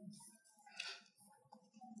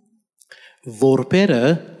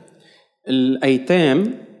 որպերը الايتام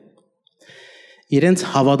իրենց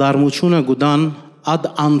հավատարմությունը գուտան ад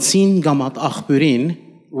անցին կամ ад աղբյուրին,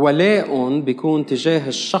 ولائهم بيكون تجاه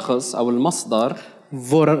الشخص او المصدر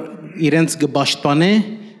որ իրենց կպաշտպանե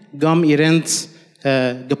կամ իրենց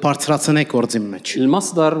կբարձրացնե կորձի մեջ,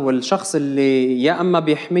 المصدر والشخص اللي يا اما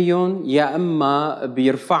بيحميهم يا اما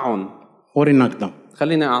بيرفعهم. օրինակ տամ,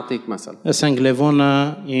 خليني اعطيك مثل. ասենք Լևոնը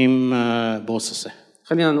իմ բոսս է,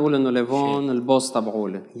 خلينا نقول انه ليفون البوس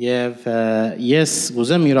تبعولي، եւ ես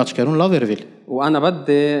գուզեմ իր աչքերուն լավ երևիլ, وانا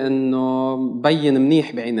بدي انه بين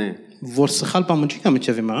منيح بعينيه، որ սխալ բան չի կամ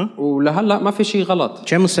իջեվի մա, ولهلا ما في شيء غلط.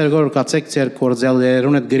 չեմ սերգոր կացեք ձեր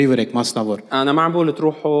կորձելերուն հետ գրի վրեք մասնավոր, انا ما عم بقول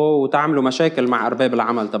تروحوا وتعملوا مشاكل مع ارباب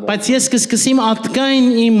العمل تبعكم، բայց ես կսկսեմ ատկային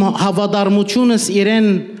իմ հավատարմությունս իրեն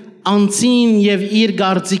անցին եւ իր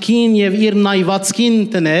գարձիկին եւ իր նայվածքին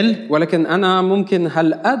տնել, ولكن أنا ممكن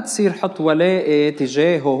هالقد صير حط ولاء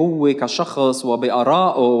تجاهه هو كشخص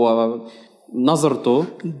وبآرائه ونظرته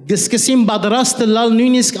գսկսին պատրաստ լալ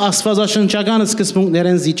նույնիսկ աստվածաշնչական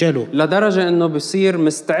սկզբունքներեն զիջելու։ لدرجة إنه بصير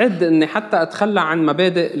مستعد إني حتى أتخلى عن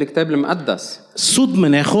مبادئ الكتاب المقدس. Սուտ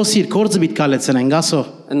մնե խոսիր կորձը բիտ կալեցնեն գասո։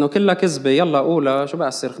 إنه كلها كذبة يلا قولها شو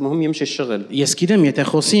بأثر المهم يمشي الشغل. Ես գիտեմ եթե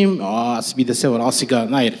խոսիմ, ասբիդեսե որ ասիգա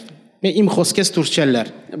նայր։ Իմ խոսքես դուրս չելեր։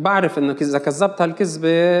 بعرف إنه إذا كذبت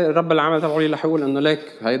هالكذبة رب العالمين تبعولي رح يقول إنه ليك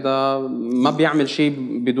هيدا ما بيعمل شيء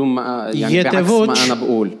بدون ما يعني بعكس ما أنا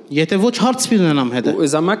بقول. Եթե ոչ հարց պիտենամ հետը։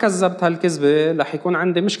 وإذا ما كذبت هالكذبة رح يكون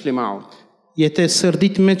عندي مشكلة معه. Եթե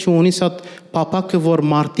սրդիտ մեջ ունիս at պապակը որ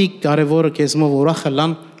մարտիկ կարևորը քեզմով ուրախ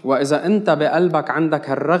լան, وإذا أنت بقلبك عندك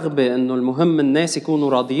هالرغبة إنه المهم الناس يكونوا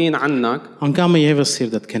راضيين عنك անկամը եւս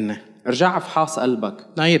սիրտդ կննե։ ارجع افحص قلبك.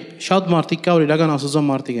 Նայր, շատ մարտիկ կա որ իրական ասուզո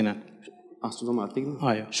մարտիկ են։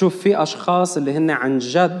 أيوة. شوف في أشخاص اللي هن عن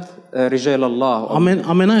جد رجال الله.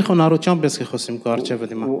 ամենայն խոնարհությամբ ես խոսիմ քո արջևը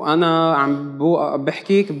դիմա։ وأنا عم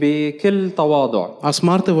بحكيك بكل تواضع. Աս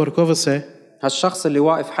մարտը որ կովս է, هالشخص اللي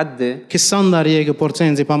واقف حدي 20 տարի է գործեն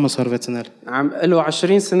ինձ պամը սորվեցնել։ عم له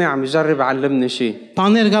 20 سنة عم يجرب يعلمني شيء.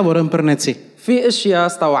 Բաներ կա որ ըմբռնեցի։ في أشياء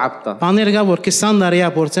استوعبتها. Բաներ կա որ 20 տարի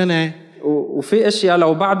է գործեն է, وفي أشياء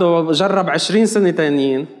لو بعده جرب 20 سنة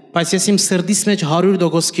تانيين. բայց ես իմ սրդից մեջ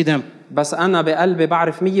 100% գիտեմ։ بس أنا بقلبي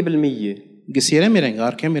بعرف 100%. Գսիրեմ իրեն,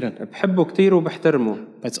 գարկեմ իրեն, بحبه كتير وبحترمه.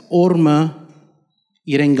 բայց օրը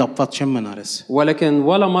իրեն կապված չեմ մնարես։ ولكن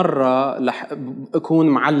ولا مرة رح أكون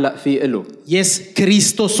معلق فيه إله. Ես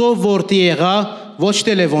Քրիստոսով որդի եղա, ոչ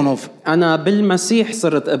թե Լևոնով։ أنا بالمسيح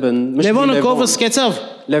صرت ابن مش Լևոնը بليفون. կովս կեցավ,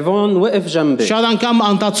 ليفون وقف جنبي շատ անգամ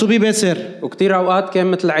անտացուբի բեսեր, وكتير أوقات كان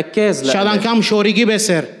مثل عكاز շատ لإلي. անգամ շորիգի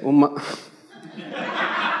بեսեր,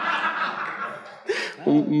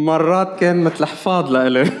 ومرات كان مثل حفاض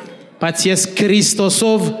لإلي. բայց ես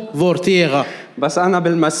Քրիստոսով որդի եղա։ بس أنا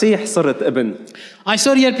بالمسيح صرت ابن.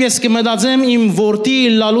 Այսօր երբ ես կմտածեմ իմ որդի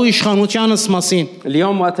լալու իշխանությանս մասին,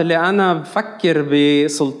 اليوم وقت اللي أنا بفكر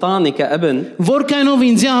بسلطاني كابن որքանով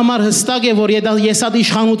ինձ համար հստակ է որ ես այդ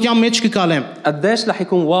իշխանության մեջ կգալեմ։ قديش رح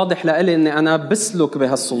يكون واضح لإلي إني أنا بسلك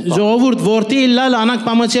بهالسلطان. Ժողովուրդ որդի լալ անակ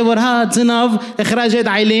պամաչե որ հա ծնավ ախրաժետ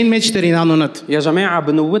այլեն մեջ դրին անոնդ։ يا جماعة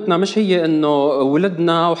بنوتنا مش هي إنه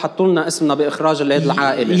ولدنا وحطوا لنا اسمنا بإخراج العيد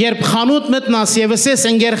العائلي. Երբ խանութ մտնաս եւ ես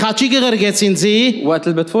ընկեր խաչիկը ղրգեցինցի, وقت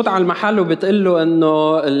اللي بتفوت على المحل وبتقول له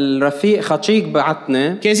إنه الرفيق خطيك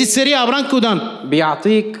بعتني քեզի ծերի ավրանք կուդան։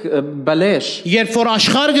 بيعطيك بلاش. Երբ որ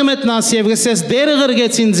աշխարհ գմտնաս եւ ես դերը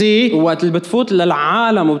ղրգեցինցի, وقت اللي بتفوت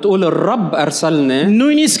للعالم وبتقول الرب أرسلني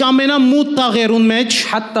նույնիսկ ամենամութ տաղերուն մեջ,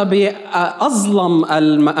 حتى بأظلم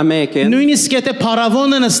الأماكن նույնիսկ եթե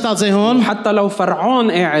փարավոնը նստած է հոն, حتى لو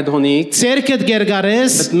فرعون قاعد هونيك ցերկդ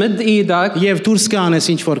գերգարես بتمد إيدك եւ դուրս կանես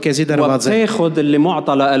ինչ որ քեզի դրված է։ وبتاخد اللي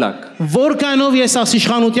معطى لإلك. Որքանով ես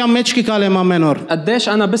ասիշխանության մեջ կգալեմ ամեն օր։ قديش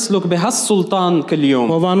أنا بسلك بهالسلطان كل يوم.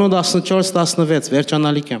 Հովանո 14-16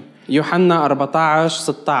 վերջանալիք եմ։ يوحنا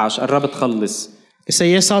 14-16 قربت خلص.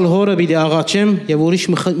 Ես ալ հորը պիտի աղաչեմ եւ ուրիշ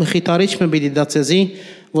մխիթարիչ մը պիտի դացեզի,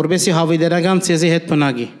 որբեսի հավիդերական ցեզի հետ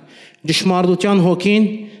բնագի։ Դժմարտության հոգին,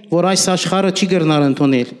 որ այս աշխարհը չի գրնար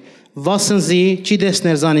ընդունել, վասնզի չի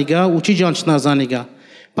դեսներ զանիգա ու չի ջանչնար զանիգա,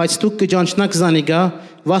 բայց դուք կջանչնաք զանիգա,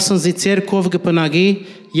 վասնզի ծեր կով կբնագի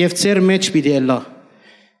եւ ծեր մեջ պիտի ելա։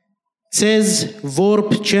 Ցեզ որբ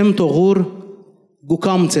չեմ թողուր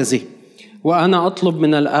գուկամ ցեզի։ وأنا أطلب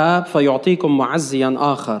من الآب فيعطيكم معزيا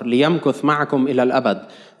آخر ليمكث معكم إلى الأبد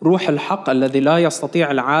روح الحق الذي لا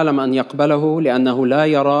يستطيع العالم أن يقبله لأنه لا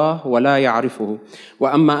يراه ولا يعرفه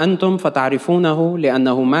وأما أنتم فتعرفونه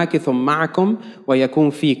لأنه ماكث معكم ويكون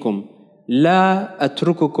فيكم لا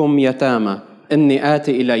أترككم يتامى إني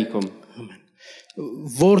آتي إليكم.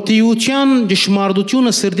 Որդիության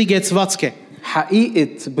դժմարտությունը սրդի գեցվածք է։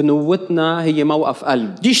 حقيقة بنوتنا هي موقف قلب.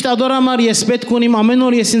 Ճիշտ ադորամար ես պետք ունիմ ամեն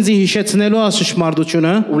օր ես ինձ հիշեցնելու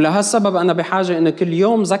ասշմարտությունը ولهالسبب أنا بحاجة إن كل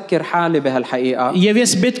يوم ذكر حالي بهالحقيقة. եւ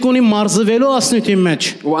ես պետք ունիմ մարզվելու ասնույթի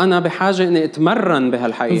մեջ وأنا بحاجة إني أتمرن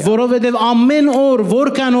بهالحقيقة. որովհետեւ ամեն օր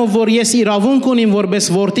որքանով որ ես իրավունք ունիմ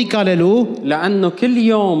որպես որդի կալելու لأنه كل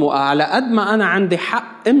يوم وعلى قد ما أنا عندي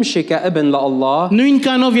حق امشي كابن لله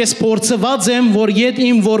նույնքանով ես փորձված եմ որ իդ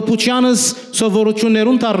իմ ворփուչյանս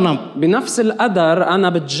սովորություններուն դառնամ بنفس القدر أنا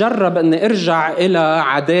بتجرب إني أرجع إلى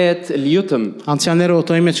عادات اليتم. անցյալները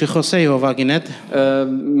օտոյի մեջ խոսեի հովագին հետ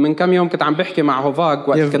من كم يوم كنت عم بحكي مع هوفاغ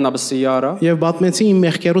وقت كنا بالسيارة եւ բացմեցի իմ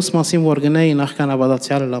մեղքերուս մասին որ գնայի նախքան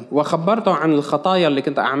ավադացյալը լամ وخبرته عن الخطايا اللي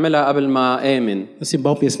كنت أعملها قبل ما آمن. ասի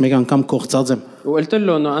բապ ես մեկ անգամ կողծած եմ وقلت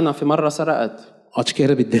له إنه أنا في مرة سرقت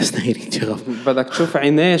աչքերը պիտի տեսնեիր ինչ եղավ։ بدك تشوف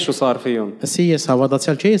عينيه شو صار فيهم. Ասի ես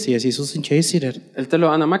հավատացյալ չէի, ես Հիսուսին չէի սիրեր։ قلت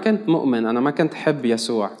له أنا ما كنت مؤمن، أنا ما كنت حب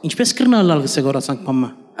يسوع. Ինչպես կրնալ գսեգորացանք մամա։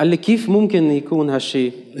 قال لي كيف ممكن يكون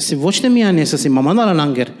هالشيء؟ Ասի ոչ թե միայն ես, ասի մաման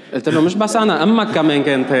ալանանգեր։ قلت له مش بس أنا، أمك كمان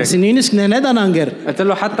كانت هيك. Ասի նույնիսկ նենեդ անանգեր։ قلت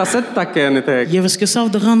له حتى ستك كانت هيك. Եվ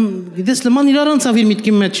սկսավ դղան, գիտես լման իրար անցավ իր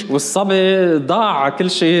միտքի մեջ։ والصبي ضاع كل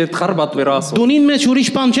شيء تخربط براسه. Դունին մեջ ուրիշ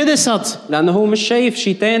բան չէ տեսած։ لأنه هو مش شايف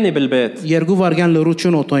شيء تاني بالبيت. Երկու վարգյան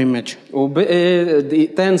լրություն օտոյի մեջ։ وبقي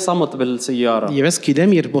دقيقتين صمت بالسيارة. Եվ ես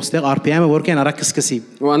գիտեմ իր ոստեղ RPM-ը որքան արագ կսկսի։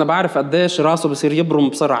 وأنا بعرف قديش راسه بصير يبرم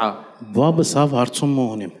بسرعة. Բաբսավ հարցում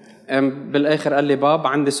մոնեմ։ بالآخر قال لي باب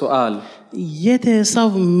عندي سؤال. Եթե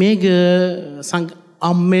սավ մեկը սանք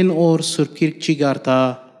ամեն օր սուրբ քիրք չի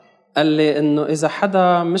գարտա։ قال لي إنه إذا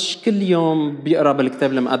حدا مش كل يوم بيقرأ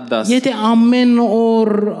بالكتاب المقدس. Եթե ամեն օր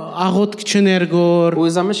աղոթք չներգոր։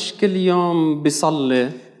 وإذا مش كل يوم بيصلي.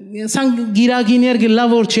 Սանք գիրագիներ գլա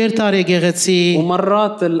որ չեր տարե գեղեցի։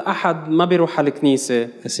 ومرات الأحد ما بيروح على الكنيسة.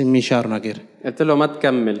 Ասի մի շարունակեր։ قلت له ما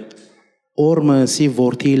تكمل. Օրմը սի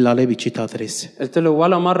որդի լալեվի չի տատրես։ قلت له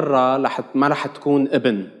ولا مرة ما رح تكون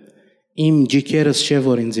ابن. Իմ ջիկերս չէ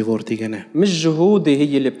որ ինձ որդի գնե։ مش جهودي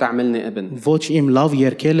هي اللي بتعملني ابن. Ոչ իմ լավ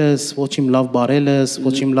երկելս, ոչ իմ լավ բարելս,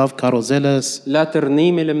 ոչ իմ լավ կարոզելս։ لا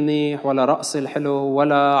ترنيمي المنيح ولا رقصي الحلو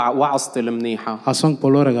ولا وعظتي المنيحة. Ասոնք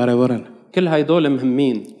բոլորը կարևոր են։ كل هيدول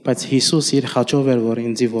مهمين. Բայց Հիսուս իր խաչով էր որ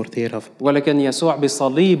ինձ որդի երավ։ ولكن يسوع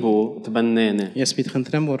بصليبه تبناني. Ես պիտի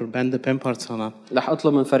խնդրեմ որ բանդը պեմ բարձրանա։ رح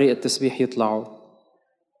اطلب من فريق التسبيح يطلعوا.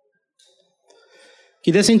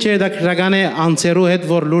 Գիտես ինչ է դա քրագան է անցերու հետ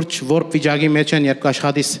որ լուրջ որ վիճակի մեջ են երբ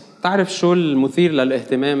աշխատիս։ تعرف شو المثير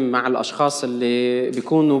للاهتمام مع الاشخاص اللي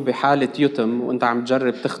بيكونوا بحالة يتم وانت عم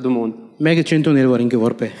تجرب تخدمهم؟ Մեկը չընդուներ որ ինքը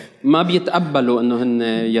որպե։ ما بيتقبلوا انه هن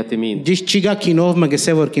يتيمين. Ճիշտ չի գա կինով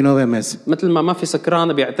մգսե որ կինով է մեզ։ مثل ما في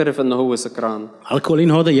سكران بيعترف انه هو سكران.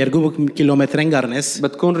 Ալկոհոլին հոդը 2 կիլոմետրեն գարնես։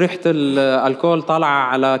 بتكون ريحة الكحول طالعة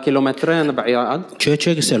على كيلومترين بعيد.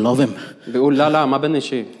 Չէ գսե լավ եմ։ بيقول لا ما بني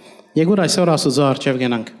شيء. Եգուր այսօր Աստծո արչև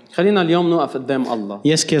գնանք։ خلينا اليوم نوقف قدام الله.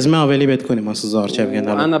 Ես քեզ մա ավելի պետք ունեմ Աստծո արչև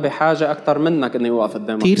գնալու։ وانا بحاجة اكثر منك اني اوقف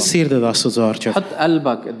قدام Տիր الله. սիրտդ Աստծո արչև։ حط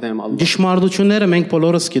قلبك قدام الله. Ճշմարտությունները մենք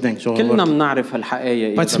բոլորս գիտենք كلنا ժողովուրդ։ بنعرف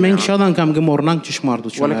هالحقائق. Բայց մենք շատ անգամ գմորնանք ولكن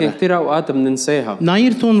ճշմարտությունները։ كثير اوقات بننساها.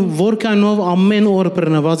 Նայիր տուն որքանով ամեն օր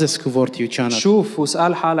բռնված ես քո որդիությանը։ شوف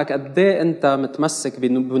واسأل حالك قد ايه انت متمسك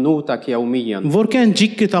ببنوتك يوميا. Որքան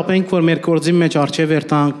ջիկ կտապենք որ մեր կորձի մեջ արչև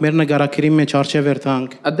երթանք, մեր նկարակիրի մեջ արչև երթանք։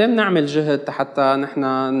 قد ايه بنعمل جهد حتى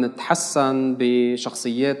نحن نتحسن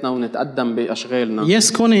بشخصياتنا ونتقدم باشغالنا. Ես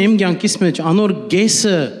կոնե իմ կյանքից մեջ անոր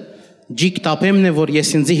գեսը ջիկ տապեմն է որ ես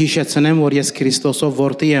ինձ հիշեցնեմ որ ես Քրիստոսով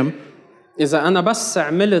որդի եմ։ إذا أنا بس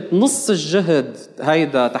عملت نص الجهد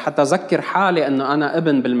هيدا حتى أذكر حالي إنه أنا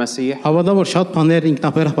ابن بالمسيح. Հավատա որ շատ բաներ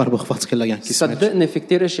ինքնաբերաբար բխված կլա կյանքից մեջ։ صدقني في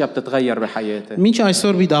كتير أشياء بتتغير بحياتي. Մինչ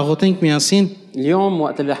այսօր бид աղոթենք միասին, اليوم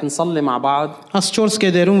وقت اللي رح نصلي مع بعض ասճորս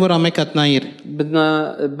կդերում որ ամեկը տնայիր,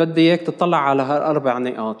 بدي إياك تطلع على هالأربع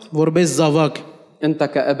نقاط. որպես զավակ, أنت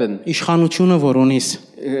كابن իշխանությունը որ ունիս,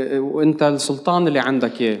 وأنت السلطان اللي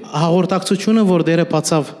عندك إياه. հաղորդակցությունը որ դերը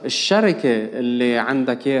բացավ, الشركة اللي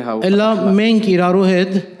عندك إياها. Էլա մենք իրարու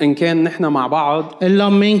հետ, إن كان نحن مع بعض էլա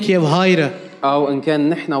մենք եւ հայրը, أو إن كان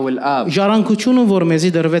نحن والآب. ժառանգությունը որ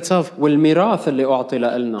մեզի դրվեցավ, والميراث اللي أعطي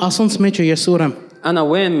لنا. ասոնց մեջը ես ուրեմ, أنا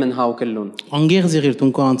وين من هاو كلهم؟ անգեղ զիղիր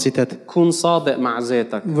տուն կո անցիդ հետ, كون صادق مع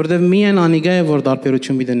ذاتك. որտեվ միայն անիգա է որ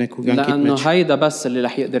դարբերություն բիդենեք ու կյանքիդ لأنه մեջ։ هيدا بس اللي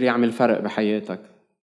رح يقدر يعمل فرق بحياتك.